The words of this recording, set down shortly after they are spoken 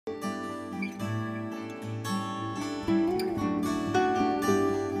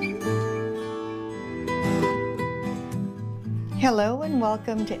Hello and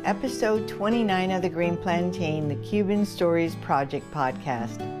welcome to episode 29 of the Green Plantain, the Cuban Stories Project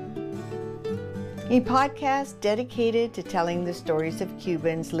podcast. A podcast dedicated to telling the stories of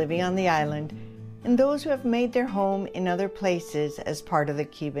Cubans living on the island and those who have made their home in other places as part of the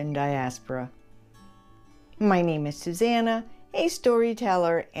Cuban diaspora. My name is Susanna, a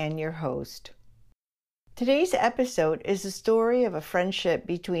storyteller and your host. Today's episode is the story of a friendship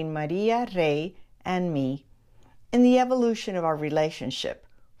between Maria Rey and me, and the evolution of our relationship,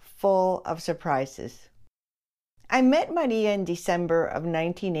 full of surprises. I met Maria in December of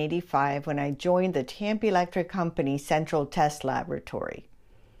 1985 when I joined the Tampa Electric Company Central Test Laboratory.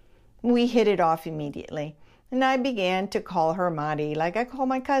 We hit it off immediately, and I began to call her Mari like I call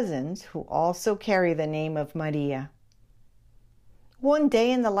my cousins, who also carry the name of Maria. One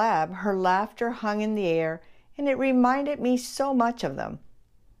day in the lab, her laughter hung in the air, and it reminded me so much of them.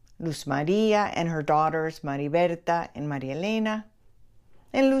 Luz Maria and her daughters Mariberta and Maria Elena,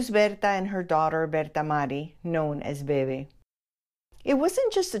 and Luz Berta and her daughter Berta Mari, known as Bebe. It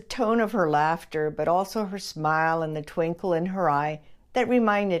wasn't just the tone of her laughter, but also her smile and the twinkle in her eye that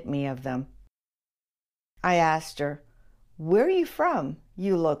reminded me of them. I asked her, "Where are you from?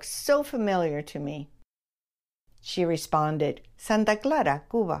 You look so familiar to me." She responded, "Santa Clara,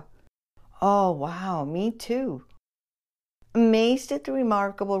 Cuba." "Oh, wow, me too." Amazed at the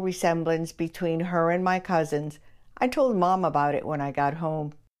remarkable resemblance between her and my cousins, I told Mom about it when I got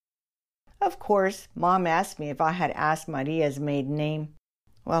home. Of course, Mom asked me if I had asked Maria's maiden name.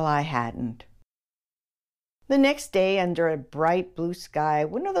 Well, I hadn't. The next day, under a bright blue sky,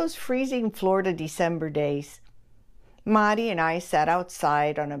 one of those freezing Florida December days, Mari and I sat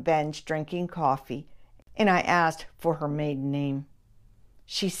outside on a bench drinking coffee, and I asked for her maiden name.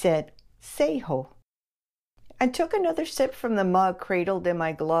 She said, "Sejo." I took another sip from the mug cradled in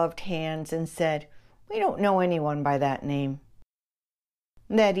my gloved hands and said, "We don't know anyone by that name."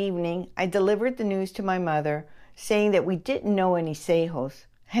 That evening, I delivered the news to my mother, saying that we didn't know any Sejos,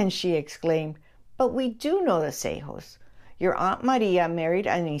 and she exclaimed, "But we do know the Sejos. Your Aunt Maria married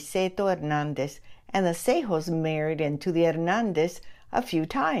Aniceto Hernandez, and the Sejos married into the Hernandez a few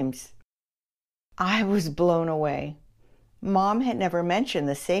times." I was blown away. Mom had never mentioned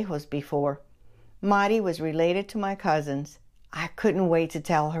the Sejos before. Mari was related to my cousins. I couldn't wait to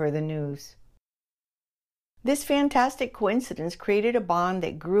tell her the news. This fantastic coincidence created a bond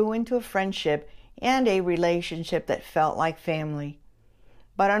that grew into a friendship and a relationship that felt like family.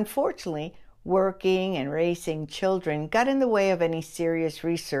 But unfortunately, working and raising children got in the way of any serious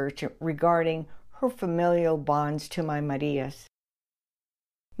research regarding her familial bonds to my Marias.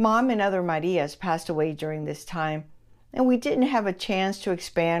 Mom and other Marias passed away during this time, and we didn't have a chance to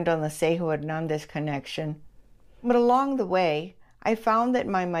expand on the Sejo Hernandez connection. But along the way, I found that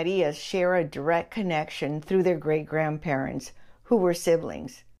my Marias share a direct connection through their great-grandparents, who were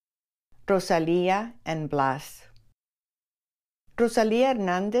siblings, Rosalia and Blas. Rosalia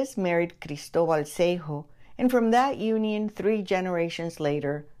Hernandez married Cristobal Sejo, and from that union, 3 generations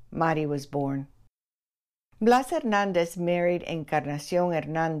later, Mari was born. Blas Hernandez married Encarnación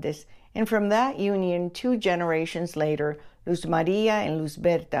Hernandez, and from that union, 2 generations later, Luz Maria and Luz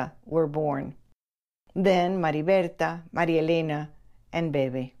Berta were born. Then Mariberta, Maria Elena, and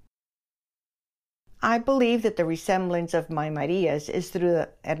Bebe. I believe that the resemblance of my Marias is through the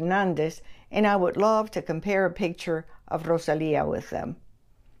Hernandez, and I would love to compare a picture of Rosalia with them.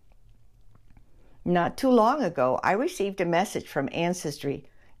 Not too long ago, I received a message from Ancestry.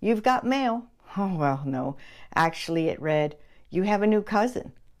 "You've got mail." Oh, well, no. Actually, it read, "You have a new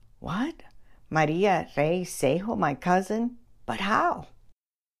cousin." What? Maria Rey Sejo, my cousin? But how?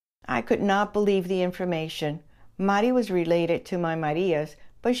 I could not believe the information. Mari was related to my Marias,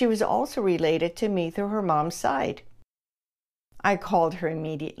 but she was also related to me through her mom's side. I called her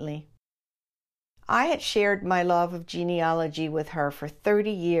immediately. I had shared my love of genealogy with her for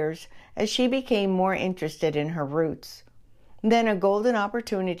 30 years as she became more interested in her roots. Then a golden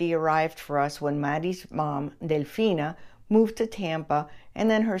opportunity arrived for us when Mari's mom, Delfina, moved to Tampa, and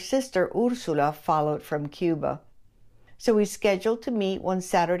then her sister Ursula followed from Cuba. So we scheduled to meet one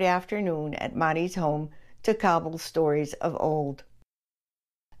Saturday afternoon at Mari's home to cobble stories of old.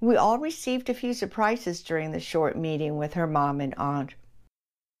 We all received a few surprises during the short meeting with her mom and aunt.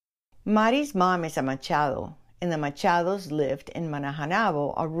 Mari's mom is a Machado, and the Machados lived in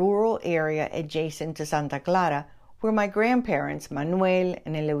Manahanabo, a rural area adjacent to Santa Clara, where my grandparents Manuel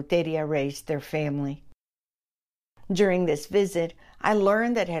and Eleuteria raised their family. During this visit, I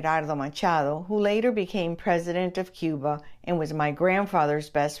learned that Gerardo Machado, who later became president of Cuba and was my grandfather's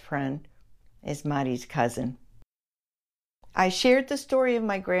best friend, is Mari's cousin. I shared the story of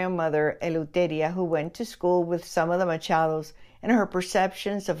my grandmother, Eleuteria, who went to school with some of the Machados, and her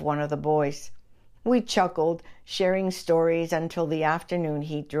perceptions of one of the boys. We chuckled, sharing stories until the afternoon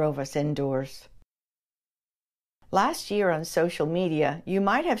heat drove us indoors. Last year on social media, you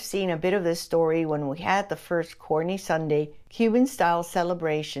might have seen a bit of this story when we had the first Corny Sunday Cuban-style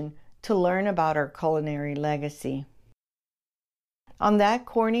celebration to learn about our culinary legacy. On that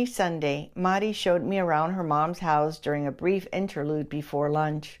Corny Sunday, Mari showed me around her mom's house during a brief interlude before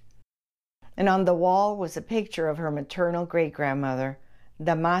lunch. And on the wall was a picture of her maternal great-grandmother,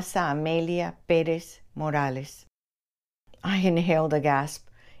 Damasa Amelia Perez Morales. I inhaled a gasp.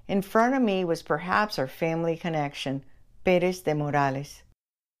 In front of me was perhaps our family connection, Perez de Morales.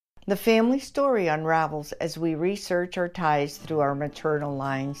 The family story unravels as we research our ties through our maternal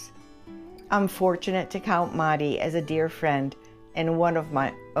lines. I'm fortunate to count Mari as a dear friend and one of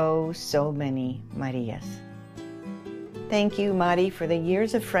my oh so many Marias. Thank you, Mari, for the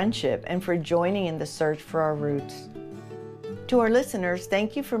years of friendship and for joining in the search for our roots. To our listeners,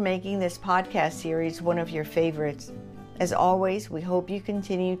 thank you for making this podcast series one of your favorites. As always, we hope you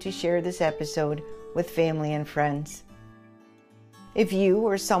continue to share this episode with family and friends. If you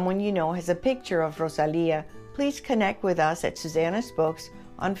or someone you know has a picture of Rosalia, please connect with us at Susanna's Books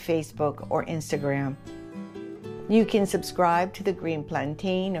on Facebook or Instagram. You can subscribe to The Green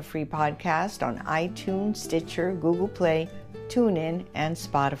Plantain, a free podcast on iTunes, Stitcher, Google Play, TuneIn, and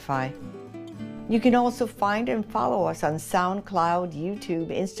Spotify. You can also find and follow us on SoundCloud, YouTube,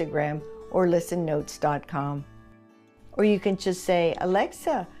 Instagram, or listennotes.com. Or you can just say,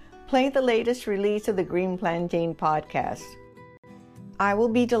 Alexa, play the latest release of the Green Plantain podcast. I will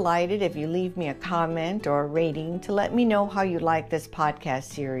be delighted if you leave me a comment or a rating to let me know how you like this podcast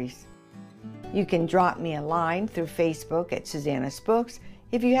series. You can drop me a line through Facebook at Susanna's Books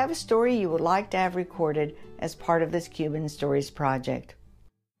if you have a story you would like to have recorded as part of this Cuban Stories project.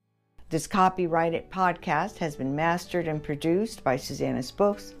 This copyrighted podcast has been mastered and produced by Susanna's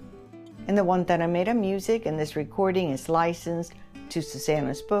Books, and the Guantanamera music in this recording is licensed to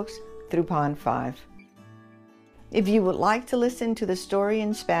Susanna's Books through Pond 5. If you would like to listen to the story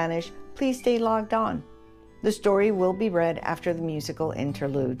in Spanish, please stay logged on. The story will be read after the musical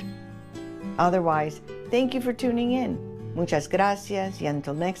interlude. Otherwise, thank you for tuning in. Muchas gracias, y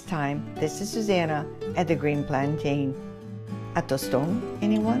until next time, this is Susanna at the Green Plantain. A tostón,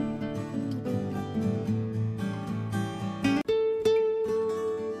 anyone?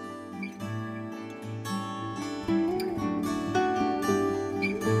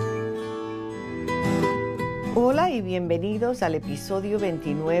 Hola y bienvenidos al episodio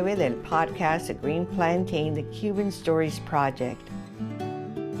 29 del podcast The Green Plantain, The Cuban Stories Project.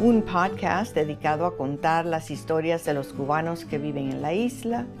 Un podcast dedicado a contar las historias de los cubanos que viven en la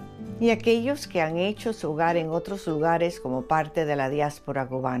isla y aquellos que han hecho su hogar en otros lugares como parte de la diáspora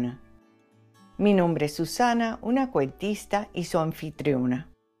cubana. Mi nombre es Susana, una cuentista y su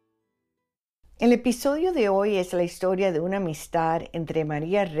anfitriona. El episodio de hoy es la historia de una amistad entre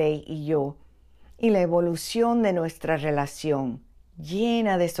María Rey y yo y la evolución de nuestra relación,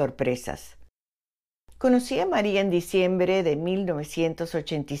 llena de sorpresas. Conocí a María en diciembre de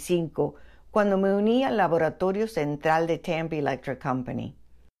 1985, cuando me uní al laboratorio central de Tampa Electric Company.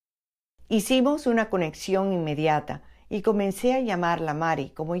 Hicimos una conexión inmediata y comencé a llamarla Mari,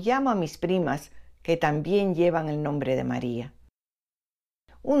 como llamo a mis primas, que también llevan el nombre de María.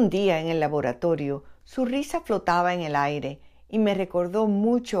 Un día en el laboratorio, su risa flotaba en el aire y me recordó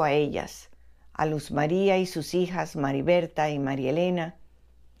mucho a ellas, a Luz María y sus hijas Mariberta y María Elena,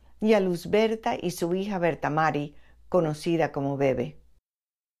 y a Luz Berta y su hija Berta Mari, conocida como Bebe.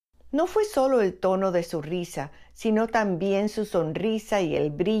 No fue solo el tono de su risa, sino también su sonrisa y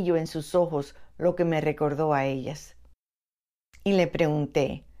el brillo en sus ojos lo que me recordó a ellas. Y le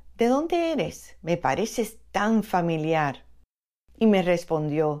pregunté, ¿de dónde eres? Me pareces tan familiar. Y me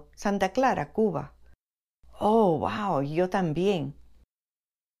respondió, Santa Clara, Cuba. Oh, wow, yo también.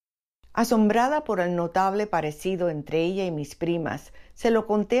 Asombrada por el notable parecido entre ella y mis primas, se lo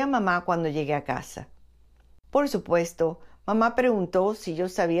conté a mamá cuando llegué a casa. Por supuesto, mamá preguntó si yo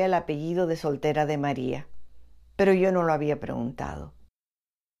sabía el apellido de soltera de María, pero yo no lo había preguntado.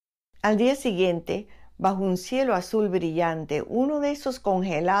 Al día siguiente, bajo un cielo azul brillante, uno de esos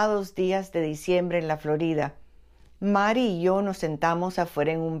congelados días de diciembre en la Florida, Mari y yo nos sentamos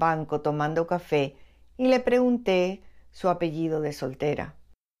afuera en un banco tomando café y le pregunté su apellido de soltera.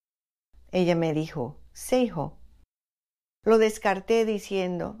 Ella me dijo, Seijo. Lo descarté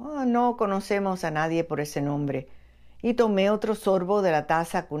diciendo, no conocemos a nadie por ese nombre, y tomé otro sorbo de la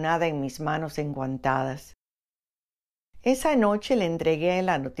taza acunada en mis manos enguantadas. Esa noche le entregué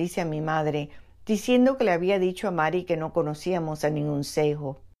la noticia a mi madre diciendo que le había dicho a Mari que no conocíamos a ningún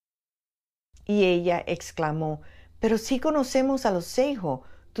Seijo. Y ella exclamó: «Pero sí conocemos a los Seijo.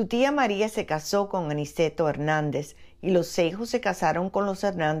 Tu tía María se casó con Aniceto Hernández y los Seijos se casaron con los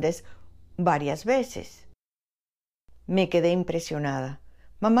Hernández varias veces». Me quedé impresionada.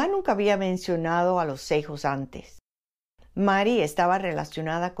 Mamá nunca había mencionado a los Seijos antes. Mari estaba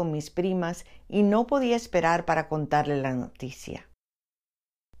relacionada con mis primas y no podía esperar para contarle la noticia.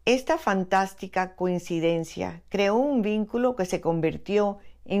 Esta fantástica coincidencia creó un vínculo que se convirtió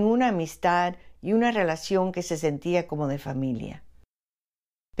en una amistad y una relación que se sentía como de familia.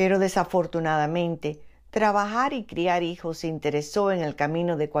 Pero desafortunadamente, trabajar y criar hijos se interesó en el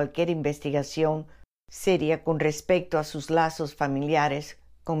camino de cualquier investigación seria con respecto a sus lazos familiares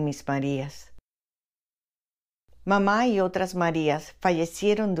con mis Marías. Mamá y otras Marías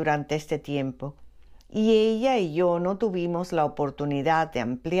fallecieron durante este tiempo, y ella y yo no tuvimos la oportunidad de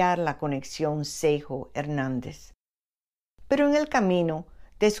ampliar la conexión Seijo-Hernández. Pero en el camino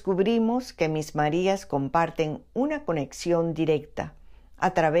descubrimos que mis Marías comparten una conexión directa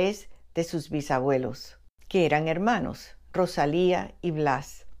a través de sus bisabuelos, que eran hermanos, Rosalía y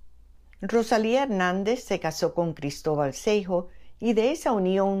Blas. Rosalía Hernández se casó con Cristóbal Seijo y de esa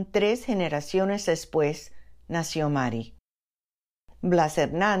unión 3 generaciones después nació Mari. Blas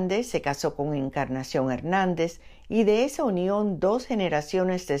Hernández se casó con Encarnación Hernández y de esa unión 2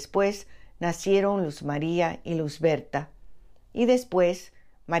 generaciones después nacieron Luz María y Luz Berta, y después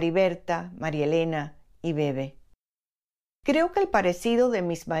Mariberta, María Elena y Bebe. Creo que el parecido de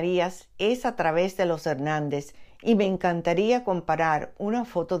mis Marías es a través de los Hernández y me encantaría comparar una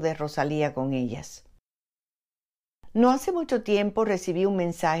foto de Rosalía con ellas. No hace mucho tiempo recibí un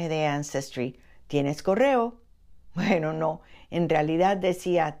mensaje de Ancestry. ¿Tienes correo? Bueno, no. En realidad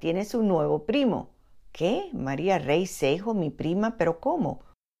decía: ¿tienes un nuevo primo? ¿Qué? María Rey Seijo, mi prima, ¿pero cómo?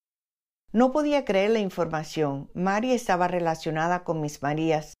 No podía creer la información. Mari estaba relacionada con mis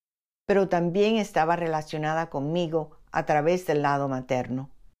Marías, pero también estaba relacionada conmigo a través del lado materno.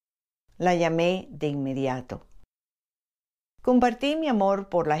 La llamé de inmediato. Compartí mi amor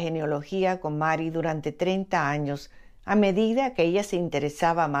por la genealogía con Mari durante 30 años a medida que ella se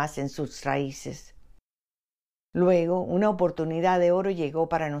interesaba más en sus raíces. Luego, una oportunidad de oro llegó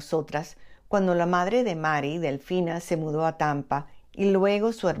para nosotras cuando la madre de Mari, Delfina, se mudó a Tampa y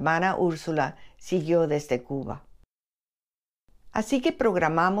luego su hermana Úrsula siguió desde Cuba. Así que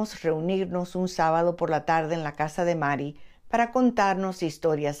programamos reunirnos un sábado por la tarde en la casa de Mari para contarnos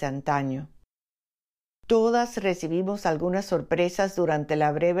historias de antaño. Todas recibimos algunas sorpresas durante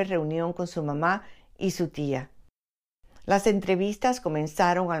la breve reunión con su mamá y su tía. Las entrevistas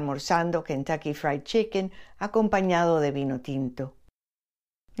comenzaron almorzando Kentucky Fried Chicken acompañado de vino tinto.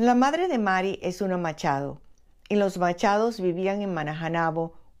 La madre de Mari es una Machado, y los Machados vivían en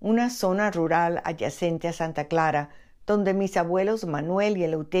Manajanabo, una zona rural adyacente a Santa Clara, donde mis abuelos Manuel y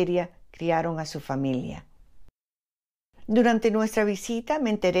Eleuteria criaron a su familia. Durante nuestra visita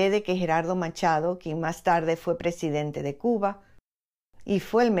me enteré de que Gerardo Machado, quien más tarde fue presidente de Cuba y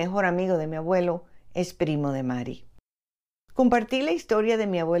fue el mejor amigo de mi abuelo, es primo de Mari. Compartí la historia de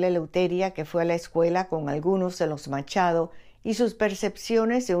mi abuela Eleuteria, que fue a la escuela con algunos de los Machado, y sus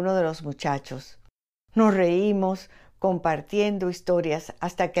percepciones de uno de los muchachos. Nos reímos compartiendo historias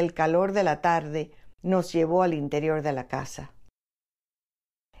hasta que el calor de la tarde nos llevó al interior de la casa.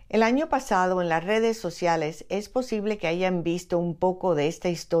 El año pasado en las redes sociales es posible que hayan visto un poco de esta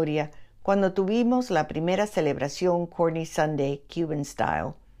historia cuando tuvimos la primera celebración Corny Sunday Cuban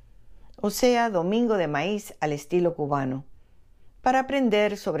Style, o sea, domingo de maíz al estilo cubano, para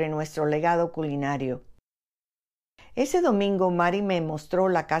aprender sobre nuestro legado culinario. Ese domingo Mari me mostró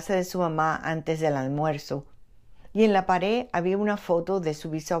la casa de su mamá antes del almuerzo, y en la pared había una foto de su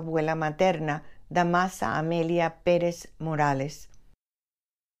bisabuela materna, Damasa Amelia Pérez Morales.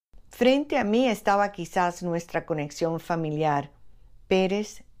 Frente a mí estaba quizás nuestra conexión familiar,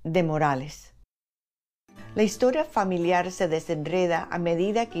 Pérez de Morales. La historia familiar se desenreda a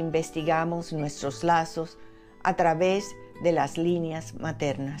medida que investigamos nuestros lazos a través de las líneas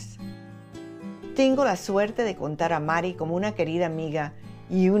maternas. Tengo la suerte de contar a Mari como una querida amiga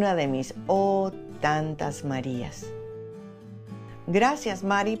y una de mis tantas Marías. Gracias,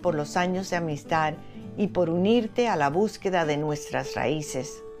 Mari, por los años de amistad y por unirte a la búsqueda de nuestras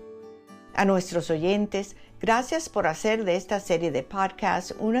raíces. A nuestros oyentes, gracias por hacer de esta serie de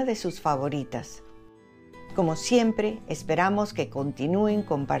podcasts una de sus favoritas. Como siempre, esperamos que continúen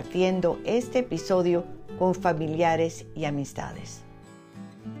compartiendo este episodio con familiares y amistades.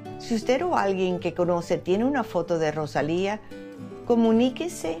 Si usted o alguien que conoce tiene una foto de Rosalía,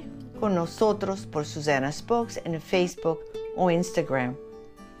 comuníquese con nosotros por Susana Spokes en Facebook o Instagram.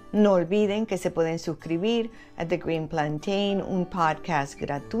 No olviden que se pueden suscribir a The Green Plantain, un podcast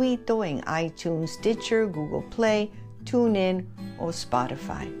gratuito en iTunes, Stitcher, Google Play, TuneIn o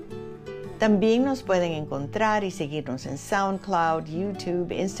Spotify. También nos pueden encontrar y seguirnos en SoundCloud,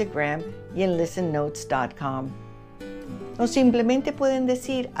 YouTube, Instagram y en listennotes.com. O simplemente pueden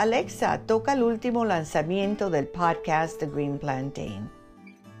decir, Alexa, toca el último lanzamiento del podcast The Green Plantain.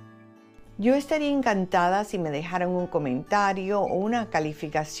 Yo estaría encantada si me dejaran un comentario o una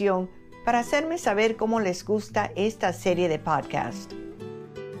calificación para hacerme saber cómo les gusta esta serie de podcast.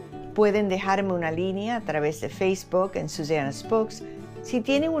 Pueden dejarme una línea a través de Facebook en Susanna's Books si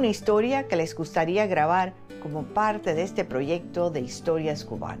tienen una historia que les gustaría grabar como parte de este proyecto de historias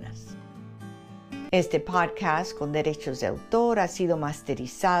cubanas. Este podcast con derechos de autor ha sido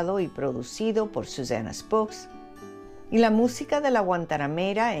masterizado y producido por Susanna's Books. Y la música de la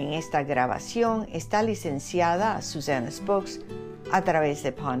Guantanamera en esta grabación está licenciada a Susanna's Books a través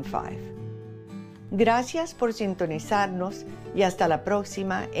de Pond 5. Gracias por sintonizarnos y hasta la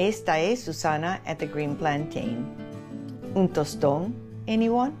próxima. Esta es Susana at the Green Plantain. ¿Un tostón,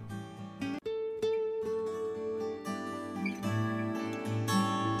 anyone?